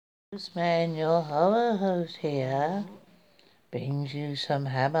Ghostman, your horror host here, brings you some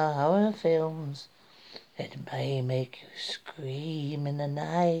Hammer horror films that may make you scream in the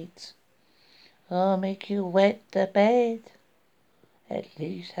night, or make you wet the bed, at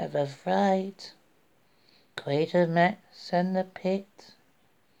least have a fright. Quatermass and the Pit.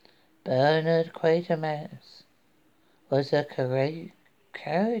 Bernard Quatermass was a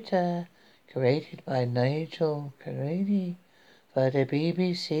character created by Nigel Carini for the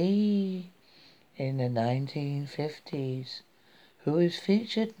BBC in the 1950s, who was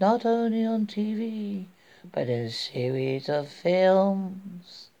featured not only on TV but in a series of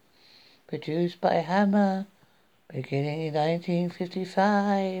films produced by Hammer beginning in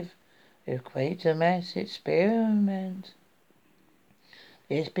 1955 with Quatermass Experiment.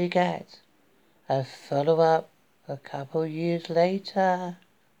 This begat a follow-up a couple years later.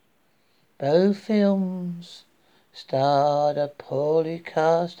 Both films starred a poorly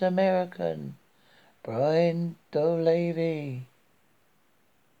cast American, Brian Donlevy,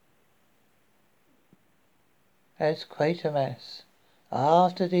 as Quatermass.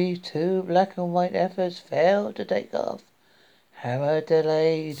 After these two black and white efforts failed to take off, Hammer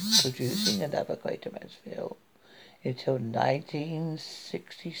delayed producing another Quatermass film until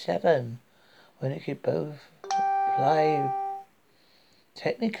 1967, when it could both play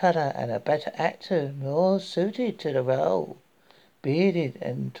Technicolor and a better actor more suited to the role. Bearded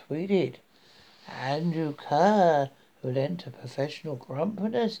and tweeded Andrew Kerr, who lent a professional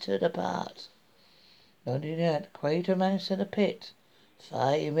grumpiness to the part. Nodding at Quatermass in a pit,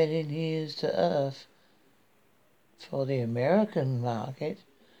 5 million years to Earth, for the American market,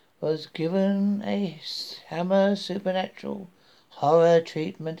 was given a Hammer supernatural horror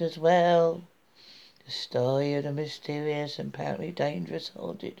treatment as well. The story of the mysterious and apparently dangerous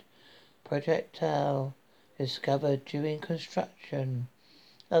haunted projectile discovered during construction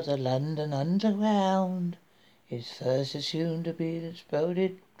of the London Underground is first assumed to be an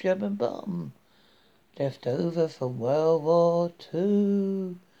exploded German bomb left over from World War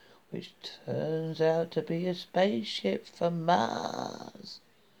II, which turns out to be a spaceship from Mars,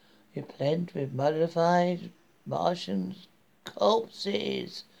 replete with modified Martian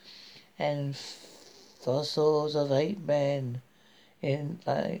corpses and fossils of ape men in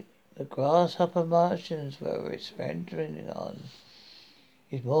like the grasshopper Martians were experimenting on.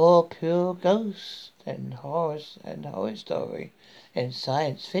 Is more pure ghost and horror story and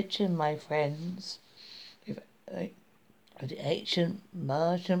science fiction, my friends. If the ancient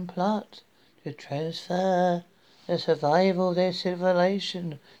Martian plot to transfer the survival of their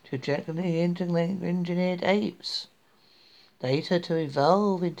civilization to genetically engineered apes, later to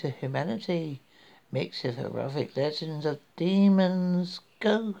evolve into humanity, mixed with horrific legends of demons,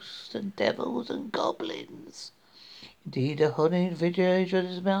 ghosts, and devils and goblins. Indeed, the haunted videos of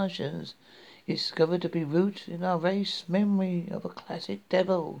the Martians is discovered to be rooted in our race memory of a classic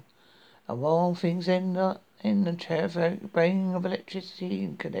devil, and all things end up in the terrific brain of electricity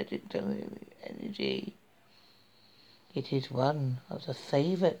and kinetic energy. It is one of the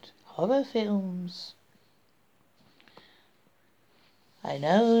favourite horror films. I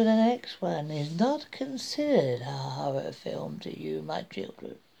know the next one is not considered a horror film to you, my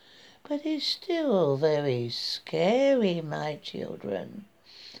children, but is still very scary, my children.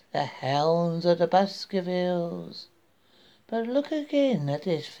 The Hounds of the Baskervilles. But look again at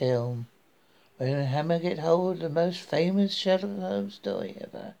this film. When Hammer get hold of the most famous Sherlock Holmes story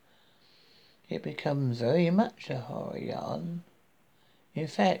ever, it becomes very much a horror yarn. In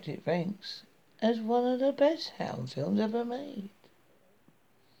fact, it ranks as one of the best hound films ever made.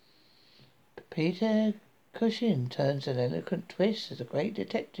 Peter Cushing turns an eloquent twist as a great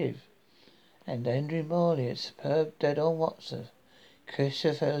detective, and Andrew Morley is superb dead-on Watson.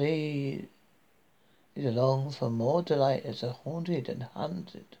 Christopher Lee is along for more delight as a haunted and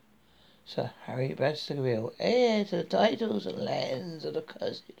hunted Sir Harry Baskerville, heir to the titles and lands of the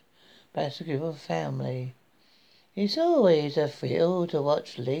cursed Baskerville family. It's always a thrill to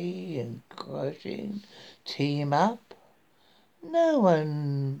watch Lee and Cushing team up. No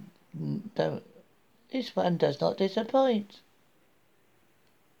one don't This one does not disappoint.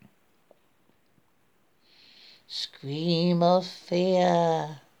 Scream of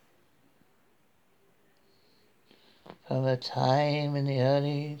fear. From a time in the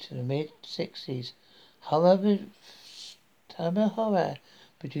early to the mid-60s, Hammer Horror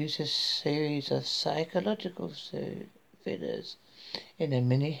produced a series of psychological thrillers in the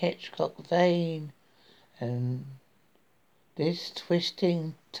Mini Hitchcock vein, and this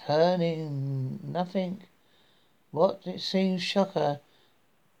twisting, turning, nothing what it seems shocker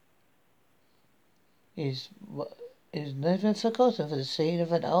is is never forgotten for the scene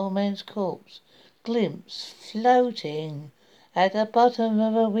of an old man's corpse glimpsed floating at the bottom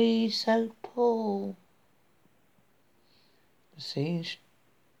of a wee-soaked pool. The scene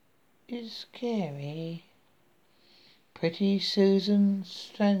is scary. Pretty Susan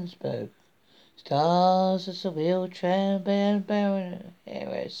Strasberg stars as a wheelchair-bound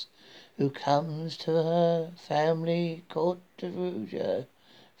heiress who comes to her family court de Rouge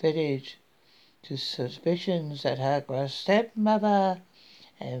village to suspicions that her stepmother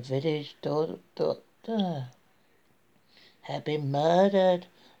and village doctor have been murdered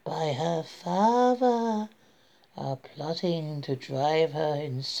by her father, are plotting to drive her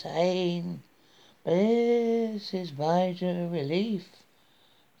insane. This is major relief,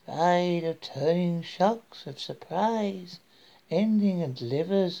 afraid of turning shocks of surprise, ending and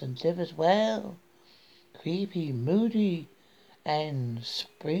delivers well, creepy, moody, and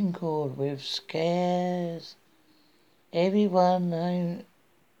sprinkled with scares. Everyone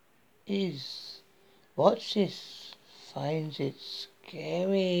is watch this finds it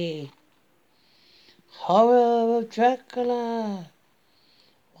scary. Horror of Dracula,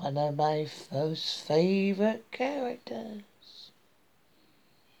 one of my most favourite characters.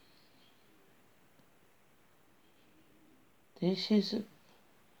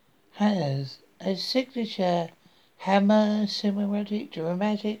 Has a signature Hammer cinematic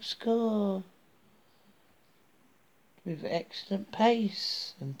dramatic score with excellent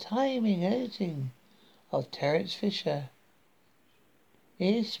pace and timing editing of Terence Fisher.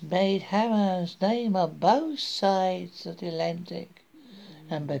 It's made Hammer's name on both sides of the Atlantic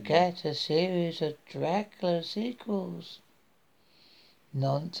and begat a series of Dracula sequels.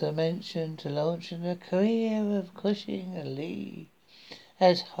 Not to mention to launching the career of Cushing and Lee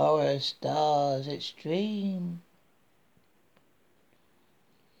as horror stars extreme.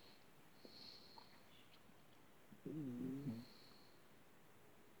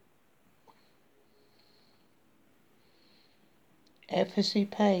 Efficacy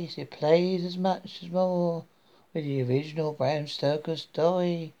pace, it plays as much as more with the original Bram Stoker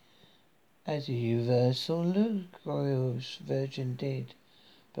story as the Universal Lucas version did.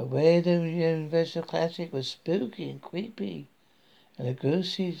 But where the Universal classic was spooky and creepy, and the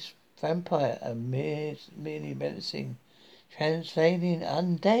Goosey's vampire are merely menacing, translating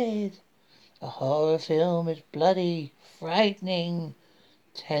undead, the horror film is bloody, frightening,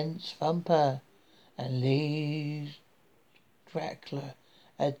 tense thumper, and leaves Dracula,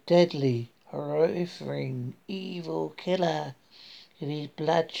 a deadly, horrifying, evil killer with his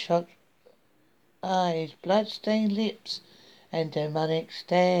bloodshot eyes, blood-stained lips, and demonic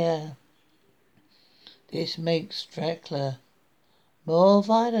stare. This makes Dracula more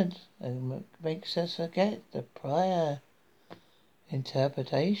violent and makes us forget the prior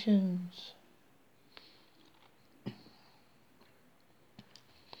interpretations.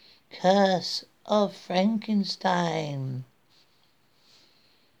 Curse of Frankenstein.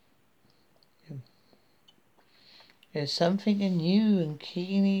 There's something new and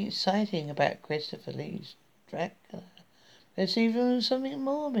keenly exciting about Christopher Lee's Dracula. There's even something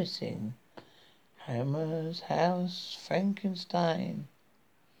more missing. Hammer's house, Frankenstein.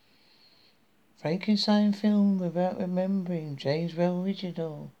 Frankenstein film without remembering James Well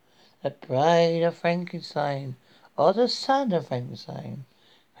original. The Bride of Frankenstein, or the Son of Frankenstein.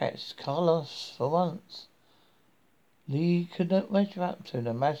 Perhaps Carlos for once. Lee could not measure up to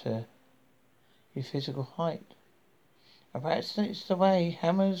no matter his physical height. Perhaps it's the way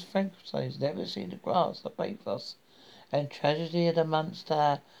Hammer's Frankenstein's never seemed to grasp the pathos and tragedy of the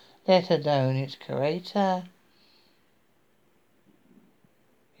monster, let alone its creator.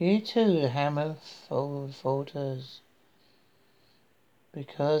 Here too the Hammer falters,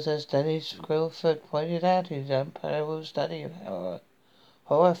 because as Dennis Crawford pointed out in his unparalleled study of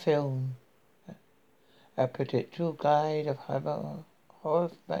horror film, a predictable guide of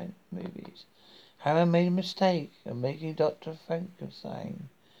horror movies, Hammer made a mistake of making Dr. Frankenstein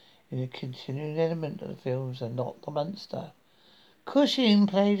in the continuing element of the films and not the monster. Cushing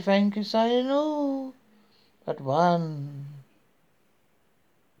played Frankenstein and all but one.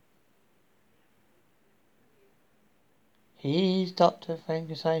 His Dr.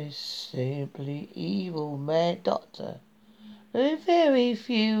 Frankenstein is simply evil, mad doctor, with very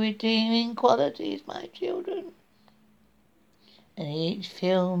few redeeming qualities, my children. In each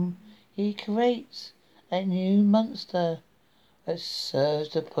film he creates a new monster that serves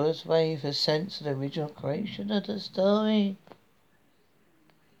to pull us away from the sense of the original creation of the story.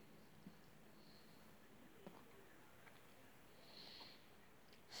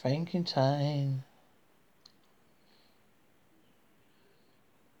 Frankenstein.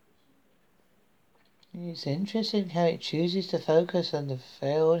 It's interesting how it chooses to focus on the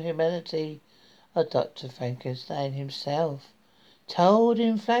frail humanity of Dr. Frankenstein himself, told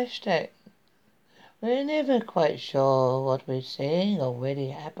in flashback. We're never quite sure what we're seeing already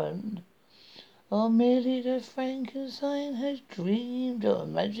happened, or merely that Frankenstein has dreamed or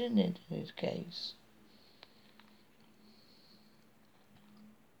imagined it in his case.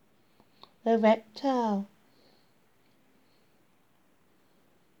 The reptile.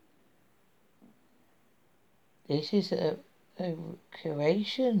 This is a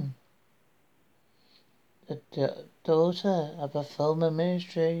creation. The daughter of a former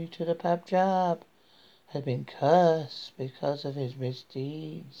ministry to the Punjab had been cursed because of his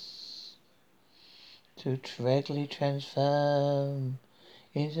misdeeds to directly transform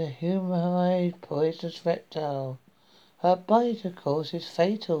into a humanoid poisonous reptile. Her bite, of course, is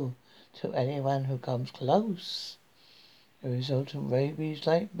fatal to anyone who comes close. The resultant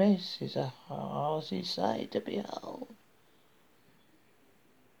rabies-like mess is a hearty sight to behold.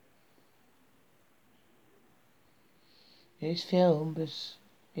 This film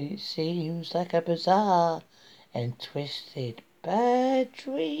it seems like a bizarre and twisted bad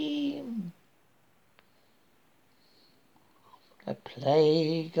dream. A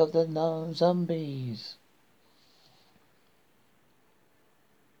plague of the non-zombies.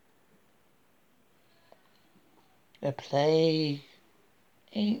 A plague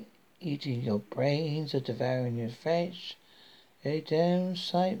ain't eating your brains or devouring your flesh. They're damn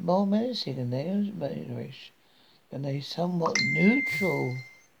sight more menacing than they somewhat neutral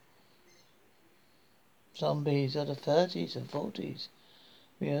zombies of the 30s and 40s.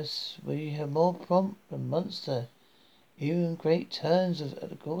 We have more prompt and monster, even great turns of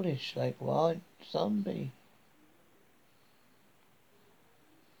the Gaulish like wild zombie.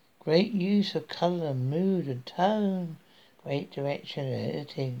 Great use of colour and mood and tone, great direction and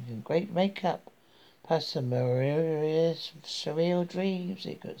editing, and great makeup, plus some mysterious, surreal dream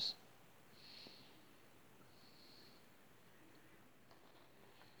seekers.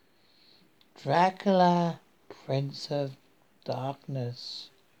 Dracula, Prince of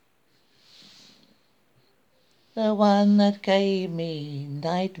Darkness. The one that gave me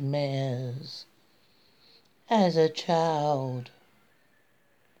nightmares as a child.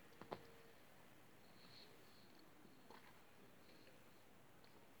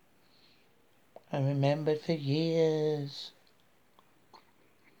 I remembered for years.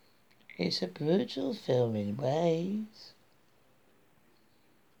 It's a brutal film in ways.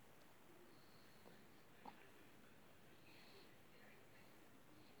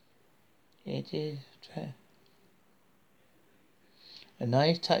 It is a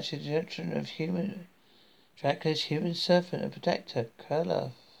nice touch of the introduction of Dracula's human servant and protector,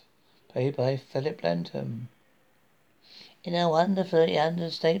 Kurloff, played by Philip Lantham, in a wonderfully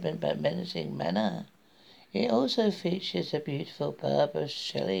understatement but menacing manner. It also features the beautiful Barbara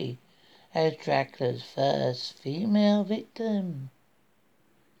Shelley as Dracula's first female victim.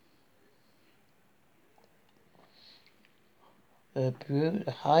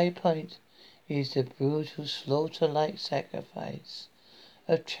 The high point is the brutal slaughter-like sacrifice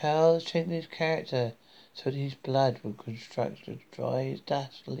of Charles Tringley's character so that his blood would construct to draw his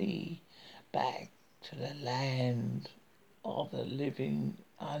dustly back to the land of the living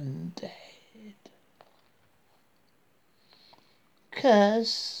undead.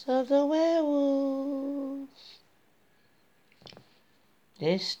 Curse of the Werewolf.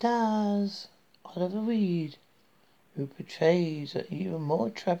 This stars Oliver Reed, who portrays an even more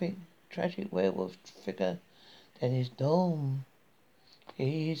tragic werewolf figure than his norm.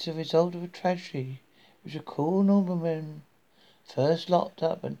 He is the result of a tragedy which a cool nobleman first locked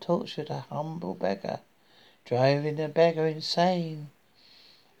up and tortured a humble beggar, driving the beggar insane,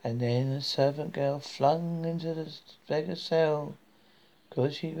 and then the servant girl flung into the beggar's cell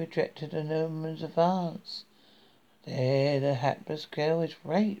because she rejected the nobleman's advance. There the hapless girl is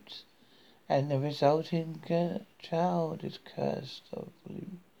raped, and the resulting child is cursed of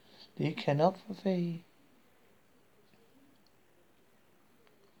lycanthropy.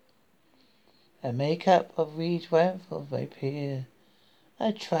 The make-up of Reed's werewolf may appear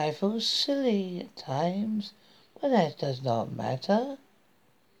a trifle silly at times, but that does not matter,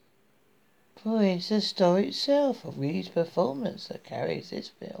 for it's the story itself of Reed's performance that carries this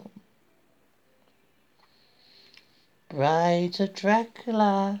film. Brides of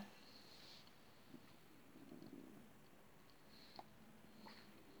Dracula.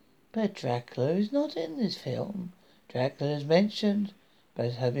 But Dracula is not in this film. Dracula is mentioned,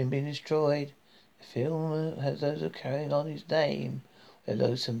 but having been destroyed. The film has those of carrying on his name, with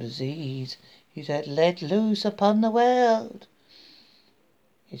loathsome disease he's had let loose upon the world.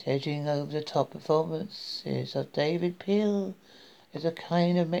 Its edging over the top performances of David Peel is a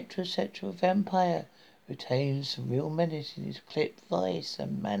kind of metrosexual vampire who retains some real menace in his clipped voice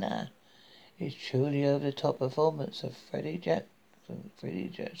and manner. It's truly over the top performance of Freddie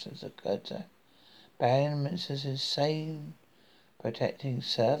Jackson's Dakota. Bandman's insane protecting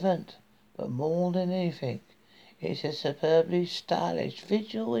servant, but more than anything, it's a superbly stylish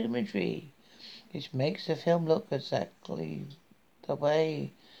visual imagery which makes the film look exactly the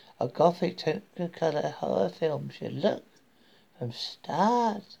way a gothic technicolor horror film should look from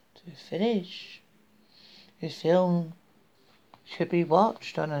start to finish. This film should be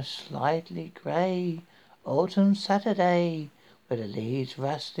watched on a slightly grey autumn Saturday with the leaves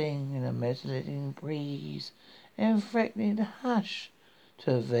rustling in a mezzanine breeze and threatening to hush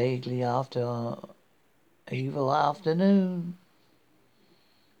to a vaguely evil afternoon.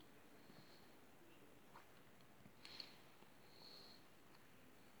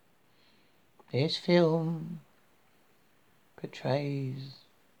 This film portrays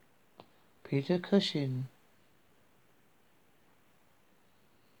Peter Cushing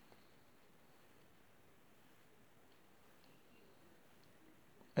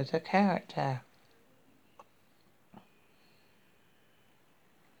as a character.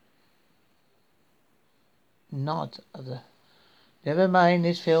 Not other. Never mind,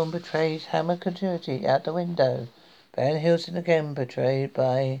 this film portrays Hammer continuity out the window. Van Helsing again portrayed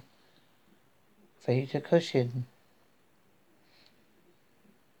by Peter Cushing.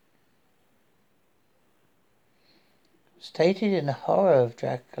 Stated in the horror of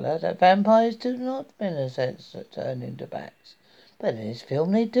Dracula that vampires do not in a sense turn into bats. But in this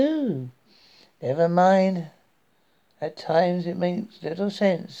film they do. Never mind. At times it makes little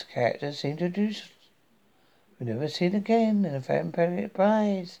sense. Characters seem to do we never seen again, and the vampiric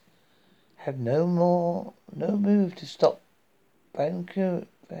brides have no move to stop Van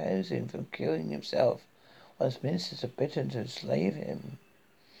Helsing from killing himself once ministers are bitten to enslave him.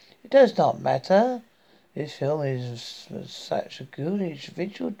 It does not matter. This film is such a ghoulish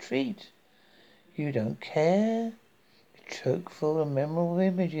visual treat. You don't care. It's chock full of memorable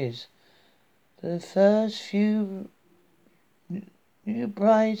images. The first few new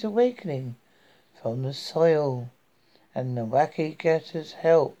brides awakening from the soil and the wacky getter's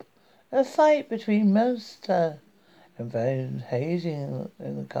help. A fight between Monster and Van Helsing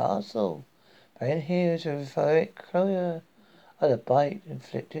in the castle. Van hears a heroic cry of the bite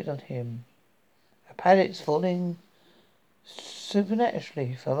inflicted on him. A pallet's falling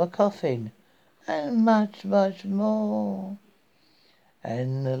supernaturally from a coffin, and much, much more.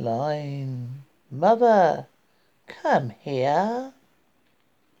 And the line, "Mother, come here."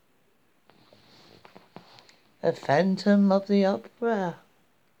 A Phantom of the Opera.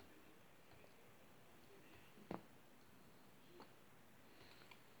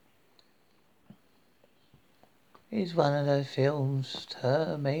 Is one of those films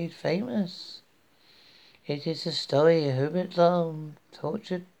made famous. It is the story of Hubert Long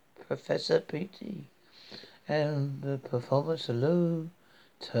tortured Professor Petey, and the performance of Lou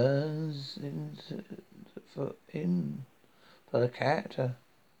turns in for the character.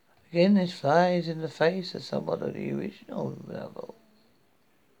 Again, this flies in the face of somewhat of the original novel.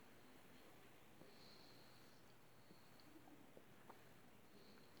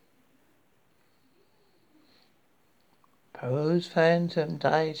 Poe's Phantom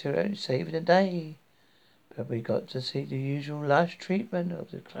died to save the day, but we got to see the usual lush treatment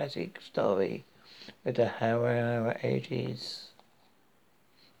of the classic story with the horror edges.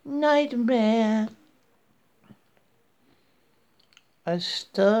 Nightmare. A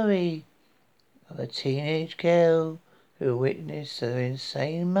story of a teenage girl who witnessed her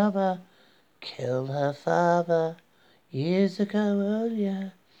insane mother kill her father years ago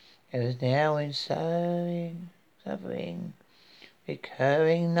earlier and is now suffering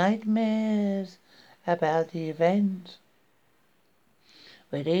recurring nightmares about the event.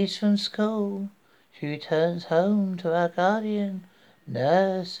 Released from school, she returns home to her guardian,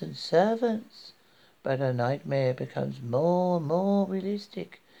 nurse and servants, but her nightmare becomes more and more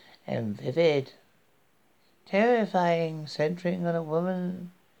realistic and vivid, terrifying, centering on a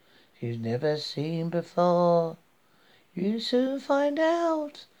woman she's never seen before. You soon find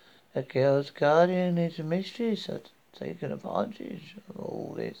out the girl's guardian is a mistress had taken advantage of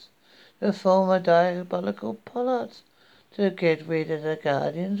all this to form a diabolical plot to get rid of the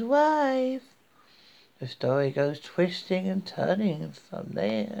guardian's wife. The story goes twisting and turning from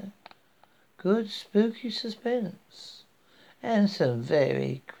there. Good spooky suspense and some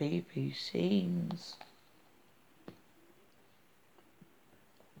very creepy scenes.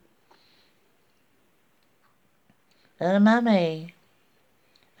 The Mummy.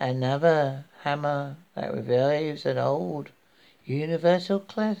 Another hammer that revives an old universal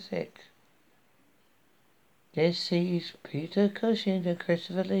classic. This sees Peter Cushing and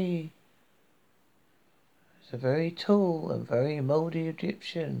Christopher Lee. It's a very tall and very mouldy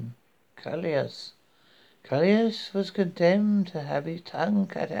Egyptian, Callias. Callias was condemned to have his tongue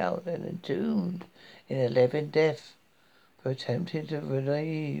cut out and entombed in a living death for attempting to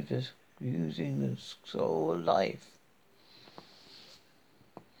relieve using the soul of life.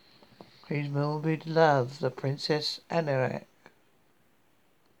 His morbid love, the Princess Anorak,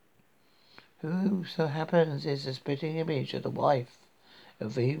 who so happens is the spitting image of the wife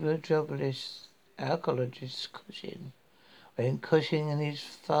of evil jobless alcoholist Cushing. When Cushing and his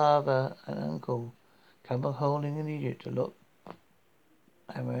father and uncle come a hauling in Egypt to look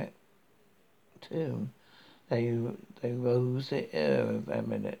Anorak tomb, they rose the air of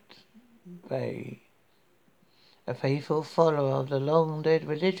Eminent Bay, a faithful follower of the long dead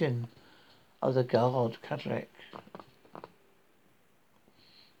religion of the god Catholic.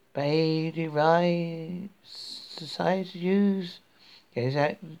 Bay decided to use his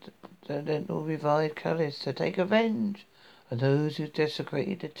accidental revived colours to take revenge on those who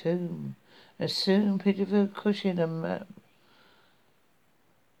desecrated the tomb, and soon Peter Cushing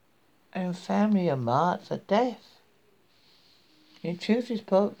and family are marked for death. In truth, this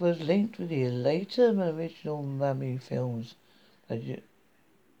book was linked with the later original Mummy films, but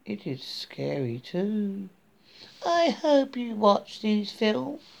it is scary too. I hope you watch these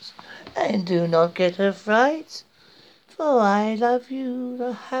films and do not get a fright, for I love you,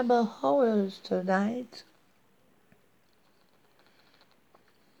 the Hammer Horrors, tonight.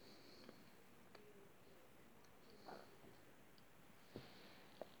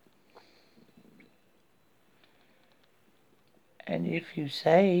 And if you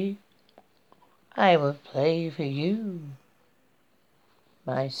say, I will play for you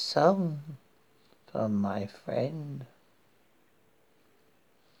my song from my friend.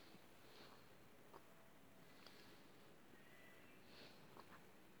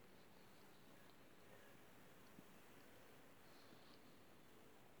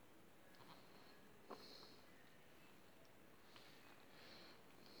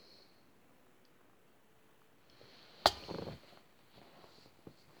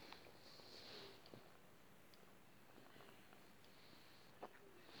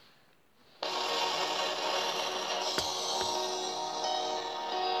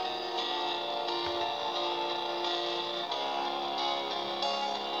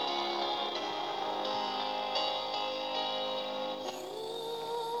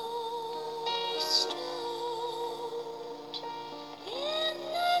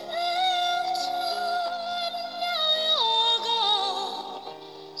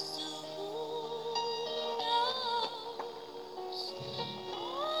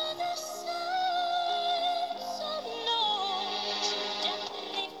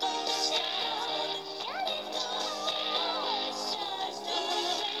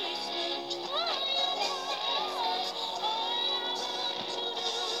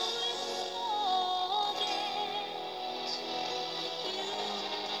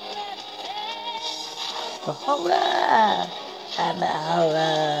 Horror! I'm a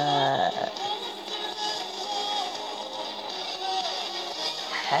horror!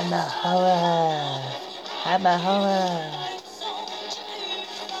 I'm a horror! I'm a horror!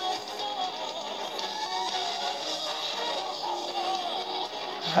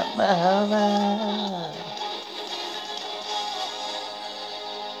 I'm a horror!